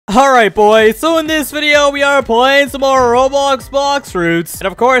Alright boys, so in this video we are playing some more Roblox BLOX Fruits. And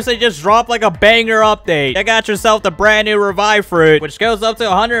of course they just dropped like a banger update. You got yourself the brand new Revive Fruit, which goes up to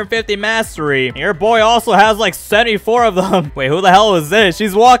 150 mastery. And your boy also has like 74 of them. Wait, who the hell is this?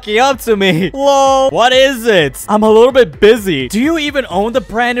 She's walking up to me. Whoa, what is it? I'm a little bit busy. Do you even own the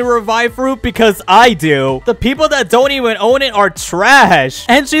brand new Revive Fruit? Because I do. The people that don't even own it are trash.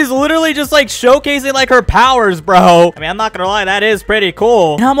 And she's literally just like showcasing like her powers, bro. I mean, I'm not gonna lie, that is pretty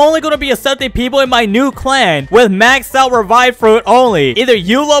cool. And I'm only going to be accepting people in my new clan with maxed out Revive Fruit only. Either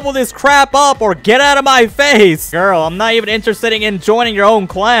you level this crap up or get out of my face. Girl, I'm not even interested in joining your own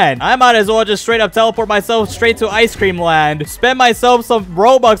clan. I might as well just straight up teleport myself straight to Ice Cream Land. Spend myself some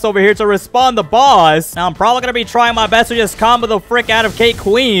Robux over here to respawn the boss. Now, I'm probably going to be trying my best to just combo the frick out of Cake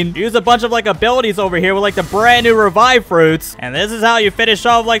Queen. Use a bunch of like abilities over here with like the brand new Revive Fruits. And this is how you finish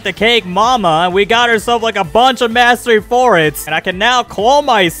off like the Cake Mama. And we got herself like a bunch of mastery for it. And I can now clone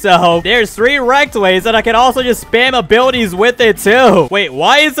myself. There's 3 Rektways, and I can also just spam abilities with it too. Wait,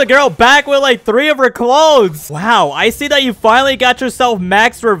 why is the girl back with like 3 of her clothes? Wow, I see that you finally got yourself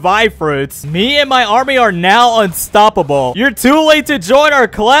max Revive Fruits. Me and my army are now unstoppable. You're too late to join our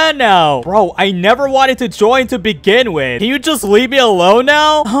clan now. Bro, I never wanted to join to begin with. Can you just leave me alone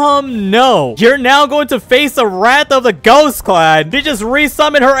now? No. You're now going to face the wrath of the Ghost Clan. She just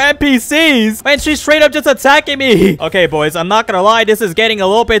resummoned her NPCs, and she's straight up just attacking me. Okay, boys, I'm not gonna lie, this is getting a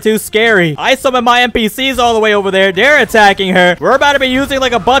little bit too scary. I summoned my NPCs all the way over there. They're attacking her. We're about to be using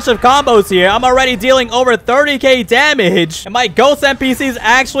like a bunch of combos here. I'm already dealing over 30k damage. And my ghost NPCs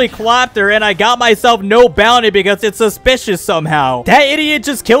actually clapped her, and I got myself no bounty because it's suspicious somehow. That idiot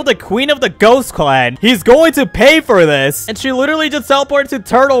just killed the queen of the Ghost Clan. He's going to pay for this. And she literally just teleported to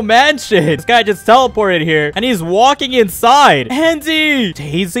Turtle Mansion. This guy just teleported here, and he's walking inside. Andy!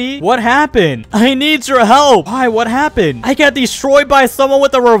 Daisy? What happened? I need your help. Why? What happened? I got destroyed by someone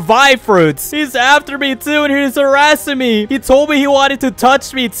with the Revive Fruits. He's after me too, and he's harassing me. He told me he wanted to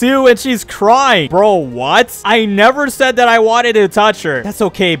touch me too, and she's crying. Bro, what? I never said that I wanted to touch her. That's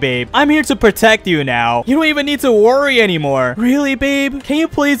okay, babe. I'm here to protect you now. You don't even need to worry anymore. Really, babe? Can you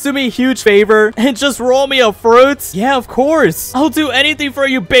please do me a huge favor and just roll me a fruit? Yeah, of course. I'll do anything for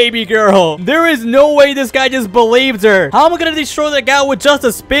you, baby girl. There is no way this guy just believed her. How am I gonna destroy the guy with just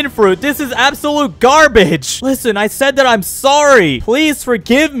a spin fruit? This is absolute garbage. Listen, I said that I'm sorry. Please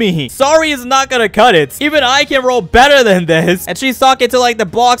forgive me. Sorry is not gonna cut it. Even I can roll better than this. And she's talking to like the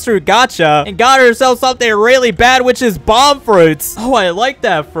BLOX Fruit gacha and got herself something really bad, which is bomb fruits. Oh, I like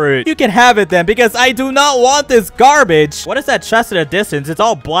that fruit. You can have it then, because I do not want this garbage. What is that chest in the distance? It's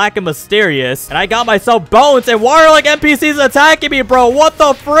all black and mysterious. And I got myself bones. And why are like NPCs attacking me, bro? What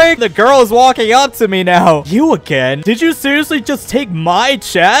the frick? The girl is walking up to me now. You again? Did you seriously just take my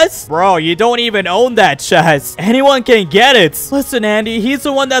chest? Bro, you don't even own that chest. Anyone can get it. Listen, Andy, he's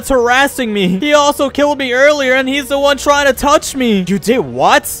the one that's harassing me. He also killed me earlier, and he's the one trying to touch me. You did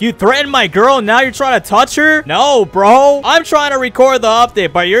what? You threatened my girl, and now you're trying to touch her? No, bro. I'm trying to record the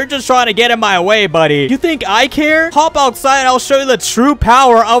update, but you're just trying to get in my way, buddy. You think I care? Hop outside, and I'll show you the true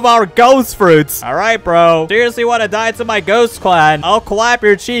power of our ghost fruits. All right, bro. Seriously want to die to my ghost clan? I'll clap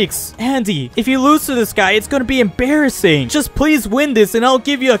your cheeks. Andy, if you lose to this guy, it's gonna be embarrassing. Just please win this, and I'll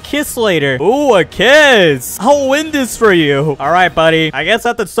give you a kiss later. Ooh, a kiss. I'll win this for you. All right, buddy. I guess I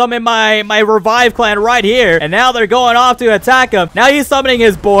have to summon my Revive clan right here. And now they're going off to attack him. Now he's summoning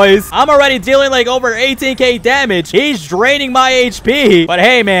his boys. I'm already dealing like over 18k damage. He's draining my HP. But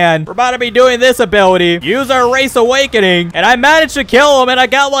hey, man, we're about to be doing this ability. Use our Race Awakening. And I managed to kill him, and I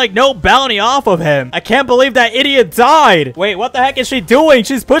got like no bounty off of him. I can't believe that idiot died. Wait, what the heck is she doing?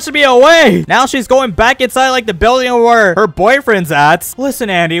 She's pushing me away. Now she's going back inside like the building where her boyfriend's at. Listen,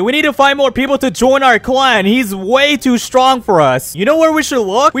 Andy, we need to find more people to join our clan. He's way too strong for us. You know where we should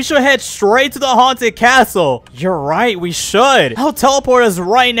look? We should head straight to the haunted castle. You're right, we should. I'll teleport us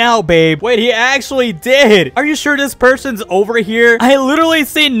right now, babe. Wait, he actually did. Are you sure this person's over here? I literally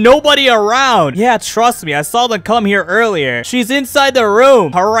see nobody around. Yeah, trust me, I saw them come here earlier. She's inside the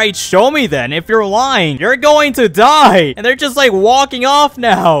room. All right, show me then. If you're lying, you're going to die. And they're just like walking off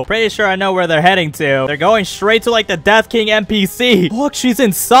now. Pretty sure I know where they're heading to. They're going straight to like the Death King NPC. Look, she's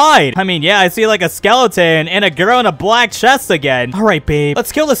inside. I mean, yeah, I see like a skeleton and a girl in a black chest again. All right, babe.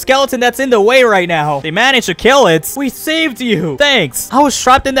 Let's kill the skeleton that's in the way right now. They managed to kill it. We saved you. Thanks. I was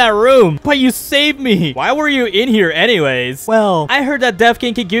trapped in that room, but you saved me. Why were you in here anyways? Well, I heard that Death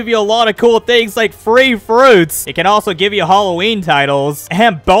King can give you a lot of cool things like free fruits. It can also give you Halloween titles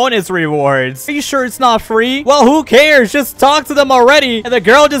and bonus rewards. Are you sure it's not free? Well, who cares? Just talk to them already. And the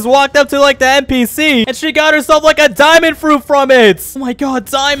girl just walked up to like the NPC, and she got herself like a diamond fruit from it. Oh my god,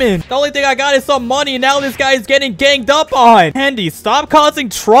 diamond. The only thing I got is some money, and now this guy is getting ganged up on. Andy, stop causing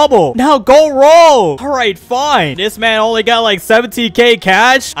trouble. Now go roll. All right, fine. This man only got like 17k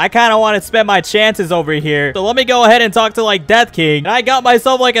cash. I kind of want to spend my chances over here. So let me go ahead and talk to like Death King. And I got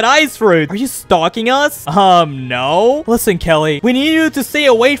myself like an ice fruit. Are you stalking us? No. Listen, Kelly, we need you to stay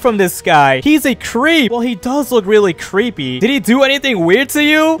away from this guy. He's a creep. Well, he does look really creepy. Did he do anything weird to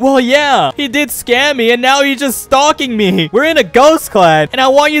you? Well, yeah. He did scam me and now he's just stalking me. We're in a ghost clan and I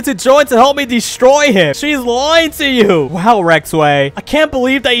want you to join to help me destroy him. She's lying to you. Wow, Rektway. I can't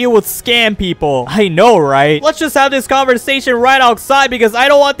believe that you would scam people. I know, right? Let's just have this conversation right outside because I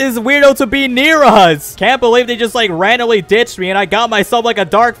don't want this weirdo to be near us. Can't believe they just like randomly ditched me and I got myself like a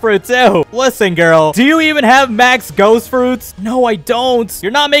dark fruit too. Listen, girl. Do you even have max ghost fruits? No, I don't.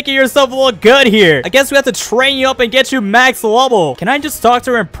 You're not making yourself look good here. I guess we have to train you up and get you max level. Can I just talk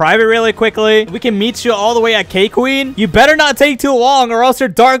to her in private really quickly? We can meet you all the way at K-Queen. You better not take too long or else your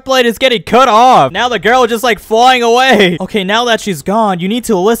dark blade is getting cut off. Now the girl is just like flying away. Okay, now that she's gone, you need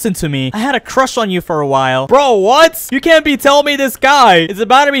to listen to me. I had a crush on you for a while. Bro, what? You can't be telling me this guy is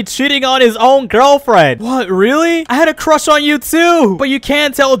about to be cheating on his own girlfriend. What, really? I had a crush on you too. But you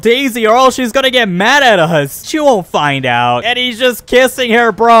can't tell Daisy or else she's gonna get mad at us. She won't find out. And he's just kissing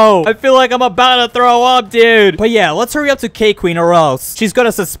her, bro. I feel like I'm about to throw up, dude. But yeah, let's hurry up to K-Queen or else she's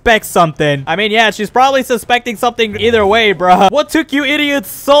gonna suspect something. I mean, yeah, she's probably suspecting something either way, bro. What took you idiots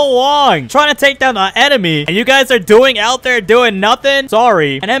so long? Trying to take down the enemy. And you guys are out there doing nothing?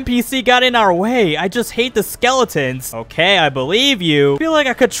 Sorry. An NPC got in our way. I just hate the skeletons. Okay, I believe you. I feel like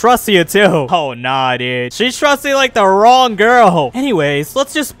I could trust you too. Oh, nah, dude. She's trusting like the wrong girl. Anyways,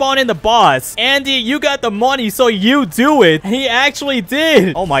 let's just spawn in the boss. Andy, you got the money, so you do it. And he actually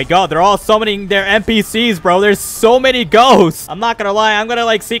did. Oh my god, they're all summoning their NPCs, bro. There's so many ghosts. I'm not gonna lie. I'm gonna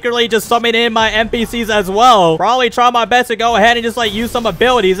like secretly just summon in my NPCs as well. Probably try my best to go ahead and just like use some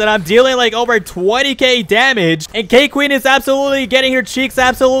abilities. And I'm dealing like over 20k damage. And K-Queen is absolutely getting her cheeks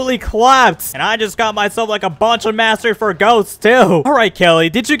absolutely clapped. And I just got myself like a bunch of mastery for ghosts too. Alright, Kelly,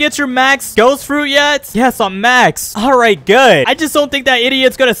 did you get your max ghost fruit yet? Yes, I'm max. Alright, good. I just don't think that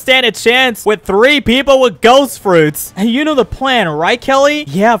idiot's gonna stand a chance with 3 people with ghost fruits. And you know the plan, right, Kelly?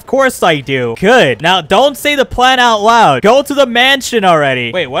 Yeah, of course I do. Good. Now, don't say the plan out loud. Go to the mansion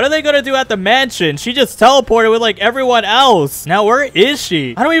already. Wait, what are they gonna do at the mansion? She just teleported with like everyone else. Now, where is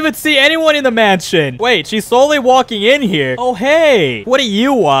she? I don't even see anyone in the mansion. Wait, she's slowly walking in here. Oh, hey. What do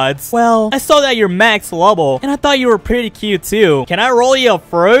you want? Well, I saw that you're max level, and I thought you were pretty cute too. Can I roll you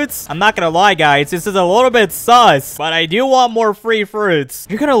fruits? I'm not gonna lie, guys. This is a little bit sus, but I do want more free fruits.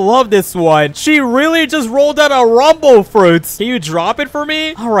 You're gonna love this one. She really just rolled out a rumble fruits. Can you drop it for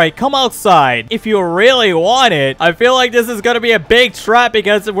me? All right, come outside. If you really want it. I feel like this is gonna be a big trap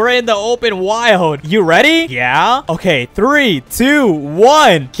because we're in the open wild. You ready? Yeah? Okay, 3, 2,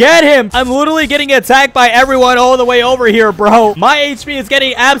 1. Get him! I'm literally getting attacked by everyone all the way over here, bro. My HP is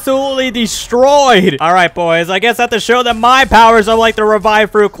getting absolutely destroyed. All right, boys. I guess I have to show them my powers of like the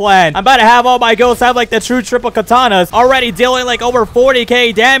Revive Fruit clan. I'm about to have all my ghosts have like the true triple katanas. Already dealing like over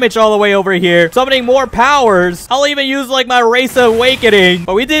 40k damage all the way over here. Summoning more powers. I'll even use like my Race Awakening.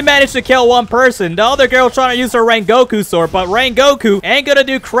 But we did manage to kill one person. The other girl trying to use her Rengoku sword. But Rengoku ain't gonna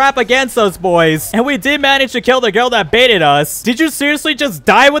do crap against us, boys. And we did manage to kill the girl that baited us. Did you seriously just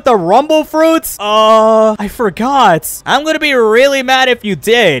die with the rumble fruits? I forgot. I'm gonna be really mad if you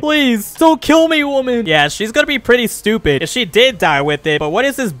did. Please, don't kill me, woman. Yeah, she's gonna be pretty stupid if she did die with it. But what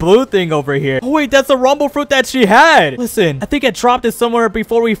is this blue thing over here? Oh, wait, that's the rumble fruit that she had. Listen, I think I dropped it somewhere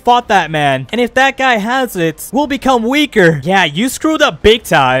before we fought that man. And if that guy has it, we'll become weaker. Yeah, you screwed up big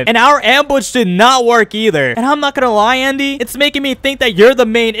time. And our ambush did not work either. And I'm not gonna lie, Andy, it's making me think that you're the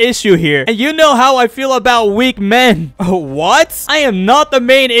main issue here. And you know how I feel about weak men. Oh, what? I am not the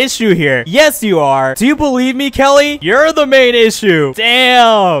main issue here. Yes, you are. Do you believe me, Kelly? You're the main issue.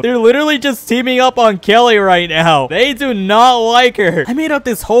 Damn. They're literally just teaming up on Kelly right now. They do not like her. I made up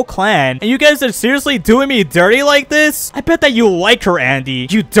this whole clan, and you guys are seriously doing me dirty like this? I bet that you like her, Andy.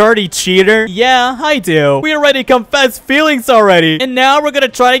 You dirty cheater. Yeah, I do. We already confessed feelings already, and now we're gonna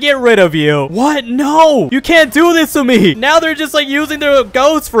try to get rid of you. What? No. You can't do this to me. Now they're just like using their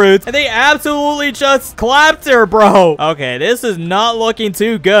ghost fruits, and they absolutely just clapped her, bro. Okay, this is not looking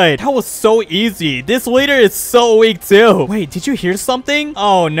too good. That was so easy. This leader is so weak too. Wait, did you hear something?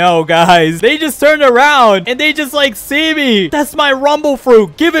 Oh no, guys. They just turned around and they just like see me. That's my rumble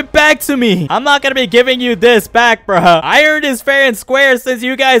fruit. Give it back to me. I'm not gonna be giving you this back, bruh. I earned this fair and square since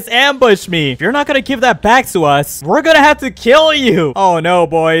you guys ambushed me. If you're not gonna give that back to us, we're gonna have to kill you. Oh no,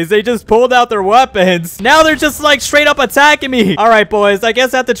 boys. They just pulled out their weapons. Now they're just like straight up attacking me. All right, boys. I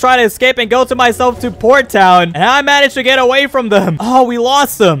guess I have to try to escape and go to myself to Port Town. And I managed to get away from them. Oh, we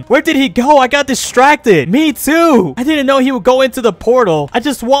lost him. Where did he go? I got distracted. Me too. I didn't know he would go into the portal. I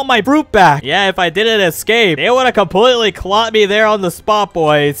just want my fruit back. Yeah, if I didn't escape, they would have completely clocked me there on the spot,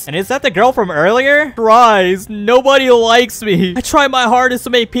 boys. And is that the girl from earlier? Rise, nobody likes me. I try my hardest to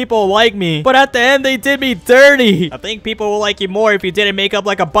make people like me, but at the end, they did me dirty. I think people will like you more if you didn't make up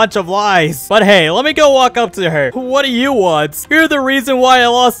like a bunch of lies. But hey, let me go walk up to her. What do you want? You're the reason why I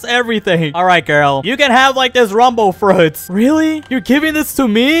lost everything. All right, girl. You can have like this rumble fruit. Really? You're giving this to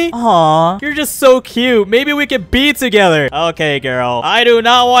me? Aw, you're just so cute. Maybe we can be together. Okay, girl. I do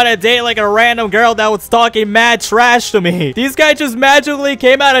not want to date like a random girl that was talking mad trash to me. These guys just magically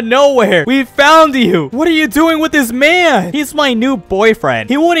came out of nowhere. We found you. What are you doing with this man? He's my new boyfriend.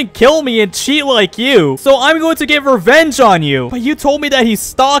 He wouldn't kill me and cheat like you. So I'm going to get revenge on you. But you told me that he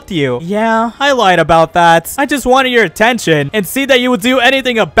stalked you. Yeah, I lied about that. I just wanted your attention and see that you would do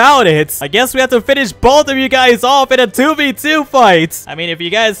anything about it. I guess we have to finish both of you guys off in a 2v2 fight. I mean, if you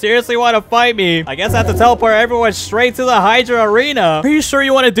guys seriously want to fight me, I guess I have to teleport everyone straight to the Hydra arena. Are you sure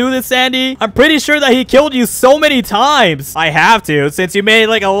you want to do this, Sandy? I'm pretty sure that he killed you so many times. I have to, since you made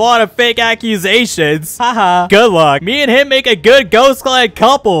like a lot of fake accusations. Haha. Good luck. Me and him make a good ghost clan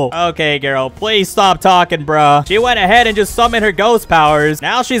couple. Okay, girl, please stop talking, bruh. She went ahead and just summoned her ghost powers.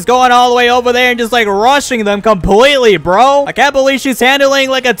 Now she's going all the way over there and just like rushing them completely, bro. I can't believe she's handling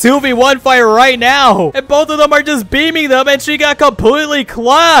like a 2v1 fight right now. And both of them are just beaming them and she got completely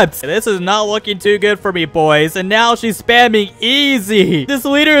clapped. This is not looking too good for me, boys. And now she's spamming easy. This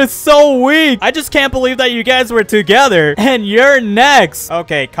leader is so weak. I just can't believe that you guys were together. And you're next.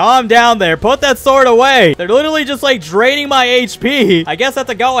 Okay, calm down there. Put that sword away. They're literally just like draining my HP. I guess I have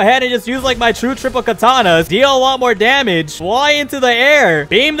to go ahead and just use like my true triple katanas. Deal a lot more damage. Fly into the air.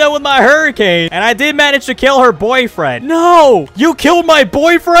 Beam them with my hurricane. And I did manage to kill her boyfriend. No! You killed my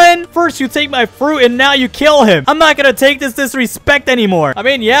boyfriend? First you take my fruit and now you kill him. I'm not gonna take this disrespect anymore. I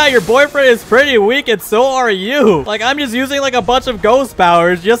mean, yeah, your boyfriend is pretty weak and so are you. Like, I'm just using like a bunch of ghost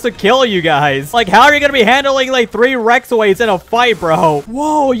powers just to kill you guys. Like, how are you gonna be handling like 3 Rektways in a fight, bro?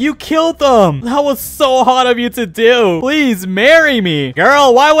 Whoa, you killed them. That was so hot of you to do. Please marry me.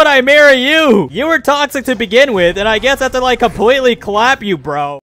 Girl, why would I marry you? You were toxic to begin with, and I guess I have to like completely clap you, bro.